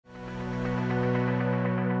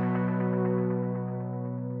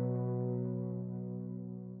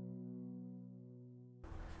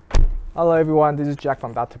Hello everyone, this is Jack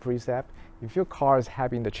from Prius App. If your car is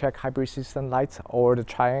having the check hybrid system lights or the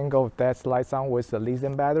triangle of dead lights on with the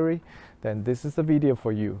lithium battery, then this is the video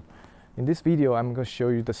for you. In this video, I'm going to show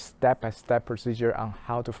you the step-by-step procedure on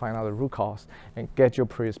how to find out the root cause and get your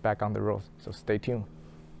Prius back on the road, so stay tuned.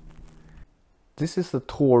 This is the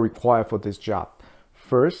tool required for this job.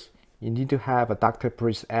 First, you need to have a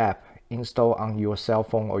Prius app installed on your cell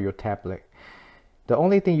phone or your tablet. The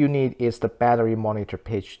only thing you need is the battery monitor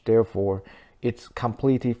page, therefore it's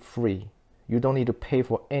completely free. You don't need to pay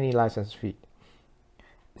for any license fee.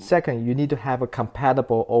 Second, you need to have a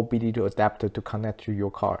compatible OBD2 adapter to connect to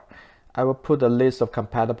your car. I will put a list of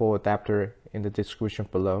compatible adapters in the description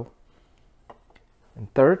below.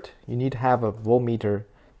 And third, you need to have a voltmeter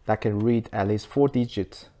that can read at least 4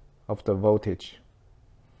 digits of the voltage.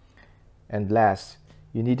 And last,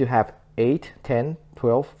 you need to have 8, 10,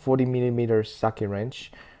 12, 40 millimeter socket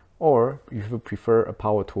wrench, or if you prefer, a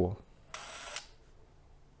power tool.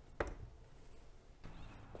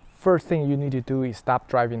 First thing you need to do is stop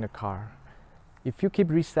driving the car. If you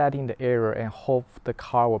keep resetting the error and hope the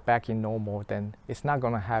car will back in normal, then it's not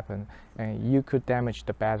going to happen and you could damage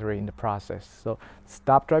the battery in the process. So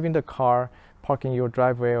stop driving the car, park in your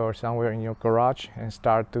driveway or somewhere in your garage and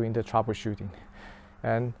start doing the troubleshooting.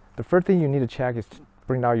 And the first thing you need to check is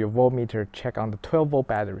bring out your voltmeter, check on the 12-volt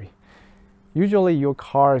battery. Usually your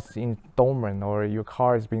car is in dormant or your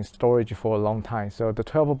car has been in storage for a long time, so the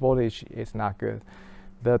 12-volt voltage is not good.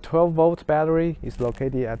 The 12-volt battery is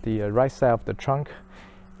located at the right side of the trunk.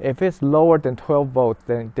 If it's lower than 12 volts,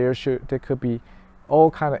 then there could be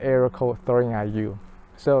all kind of error code throwing at you.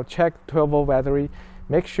 So check 12-volt battery.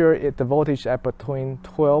 Make sure the voltage at between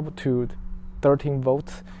 12 to 13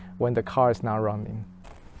 volts when the car is not running.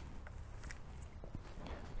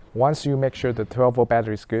 Once you make sure the 12-volt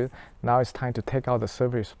battery is good, now it's time to take out the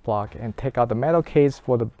service block and take out the metal case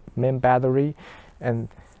for the main battery. And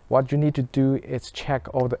what you need to do is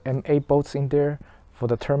check all the M8 bolts in there for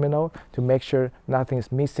the terminal to make sure nothing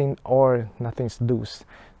is missing or nothing is loose.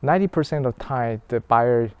 90% of the time, the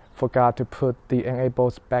buyer forgot to put the M8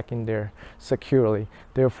 bolts back in there securely.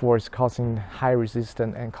 Therefore, it's causing high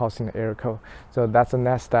resistance and causing error code. So that's the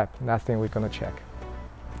next step, next thing we're gonna check.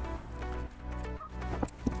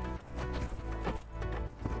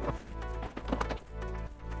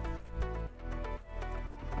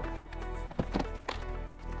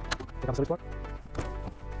 Take out the service block.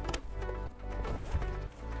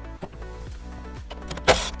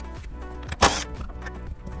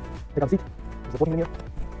 Take out the seat. There's a 14 in here.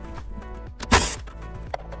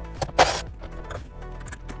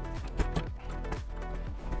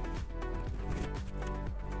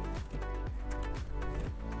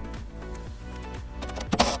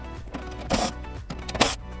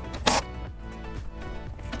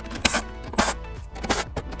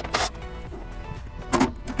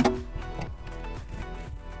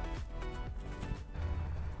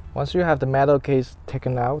 Once you have the metal case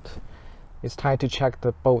taken out, it's time to check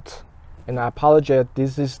the bolts. And I apologize,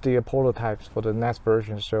 this is the prototypes for the next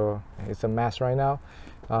version, so it's a mess right now.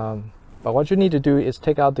 But what you need to do is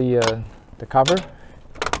take out the cover.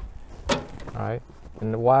 Alright,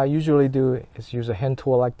 and what I usually do is use a hand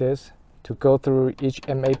tool like this to go through each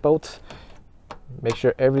M8 bolt. Make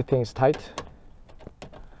sure everything is tight.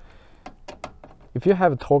 If you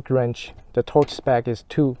have a torque wrench, the torque spec is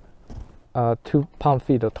 2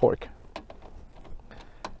 pound-feet of torque.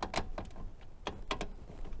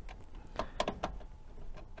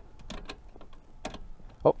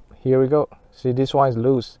 Oh, here we go. See, this one is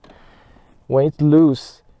loose. When it's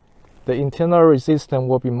loose, the internal resistance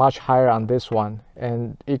will be much higher on this one,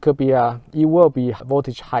 and it will be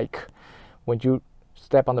voltage hike when you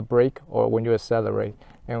step on the brake or when you accelerate,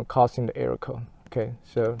 and causing the error code. Okay,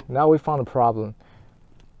 so now we found a problem.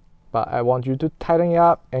 But I want you to tighten it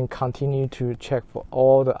up and continue to check for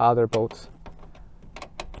all the other bolts.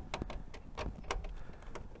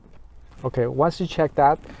 Okay, once you check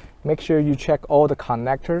that, make sure you check all the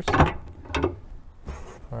connectors.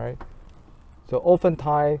 Alright. So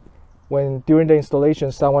oftentimes, during the installation,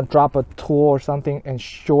 someone drop a tool or something and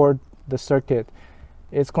short the circuit,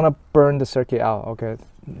 it's gonna burn the circuit out. Okay,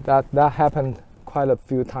 that happened quite a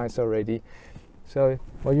few times already. So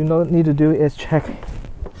what you need to do is check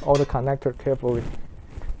all the connector carefully,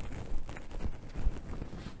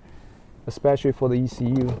 especially for the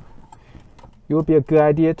ECU. It would be a good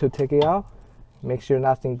idea to take it out, make sure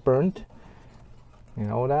nothing burned,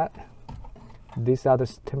 and all that. These are the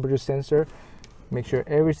temperature sensor. Make sure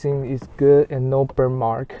everything is good and no burn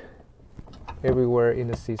mark everywhere in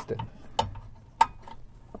the system.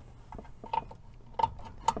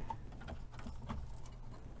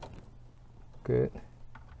 Good.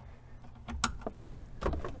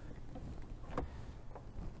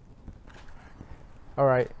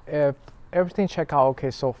 Alright, if everything check out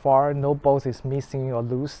okay so far, no bolt is missing or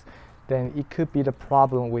loose, then it could be the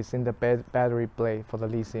problem within the battery blade for the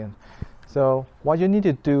lithium. So what you need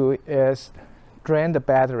to do is drain the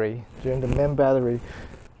main battery.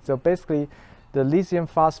 So basically, the lithium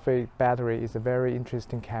phosphate battery is a very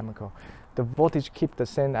interesting chemical. The voltage keep the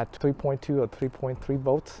same at 3.2 or 3.3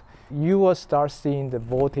 volts. You will start seeing the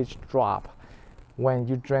voltage drop when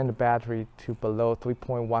you drain the battery to below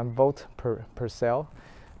 3.1 volts per cell.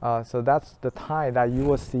 So that's the time that you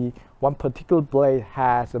will see one particular blade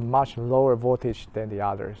has a much lower voltage than the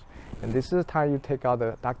others. And this is the time you take out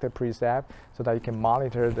the Prius app so that you can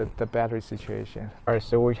monitor the battery situation. All right,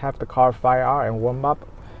 so we have the car fire out and warm up.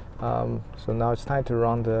 So now it's time to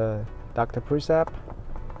run the Prius app.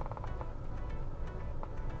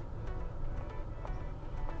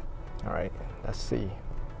 All right, let's see.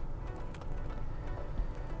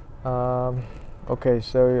 Okay,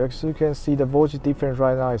 so as you can see, the voltage difference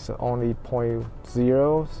right now is only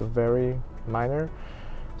 0.0, so very minor.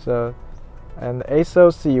 So, and the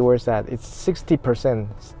SOC, where's that? It's 60%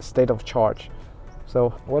 state of charge. So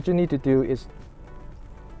what you need to do is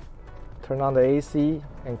turn on the AC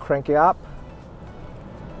and crank it up.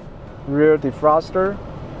 Rear defroster,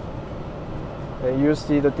 and you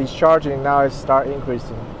see the discharging now is start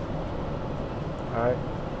increasing. All right.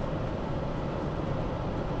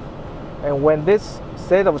 And when this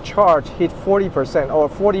state of charge hit 40% or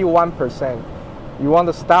 41%, you want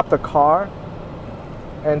to stop the car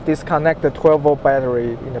and disconnect the 12-volt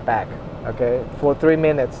battery in the back, okay, for 3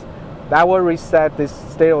 minutes. That will reset this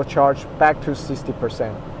state of charge back to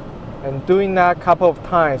 60%. And doing that a couple of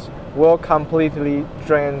times will completely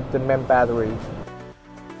drain the main battery.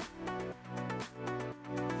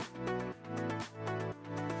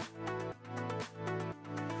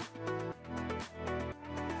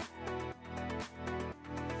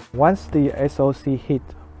 Once the SOC hit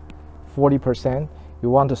 40%, you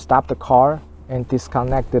want to stop the car and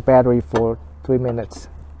disconnect the battery for 3 minutes.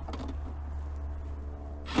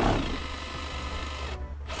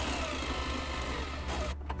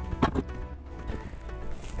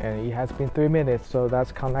 And it has been 3 minutes, so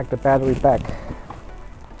let's connect the battery back.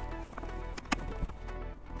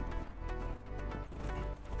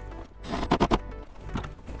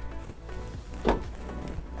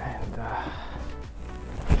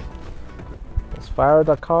 Let's fire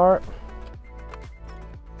the car.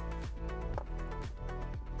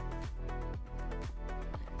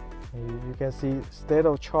 You can see state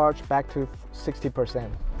of charge back to 60%.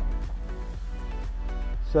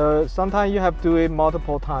 So sometimes you have to do it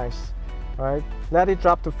multiple times, right? Let it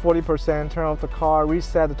drop to 40%, turn off the car,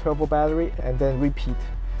 reset the 12-volt battery, and then repeat.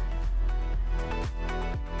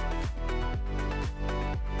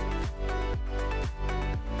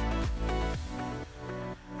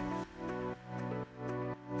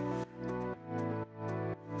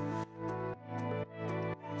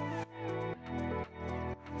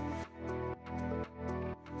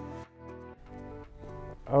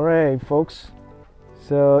 Alright folks,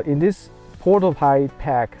 so in this prototype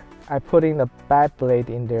pack, I put in a back blade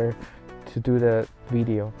in there to do the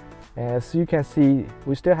video. As you can see,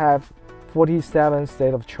 we still have 47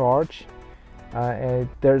 state of charge, and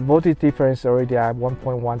the voltage difference already at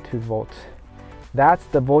 1.12 volts. That's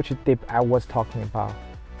the voltage dip I was talking about.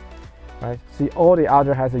 Right? See, all the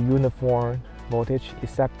other has a uniform voltage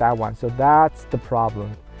except that one. So that's the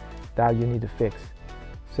problem that you need to fix.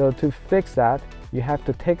 So to fix that, you have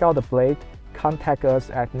to take out the blade, contact us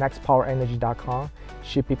at nexpowerenergy.com,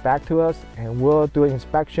 ship it back to us, and we'll do an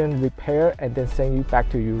inspection, repair, and then send it back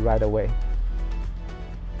to you right away.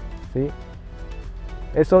 See?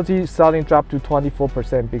 SOC suddenly dropped to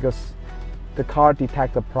 24% because the car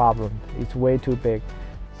detects the problem. It's way too big.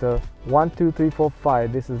 So 1, 2, 3, 4,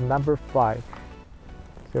 5. This is number 5.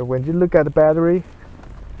 So when you look at the battery,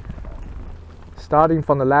 starting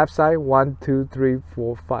from the left side, 1, 2, 3,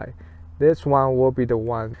 4, 5. This one will be the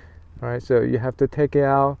one. All right, so you have to take it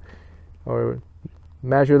out or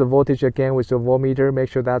measure the voltage again with your voltmeter, make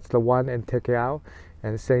sure that's the one, and take it out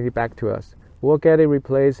and send it back to us. We'll get it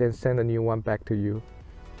replaced and send a new one back to you.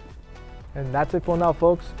 And that's it for now,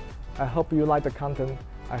 folks. I hope you like the content.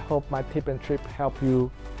 I hope my tip and trick help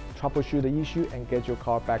you troubleshoot the issue and get your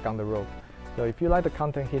car back on the road. So if you like the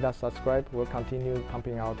content, hit that subscribe. We'll continue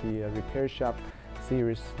pumping out the repair shop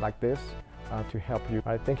series like this to help you.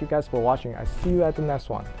 All right, thank you guys for watching. I see you at the next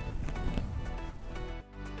one.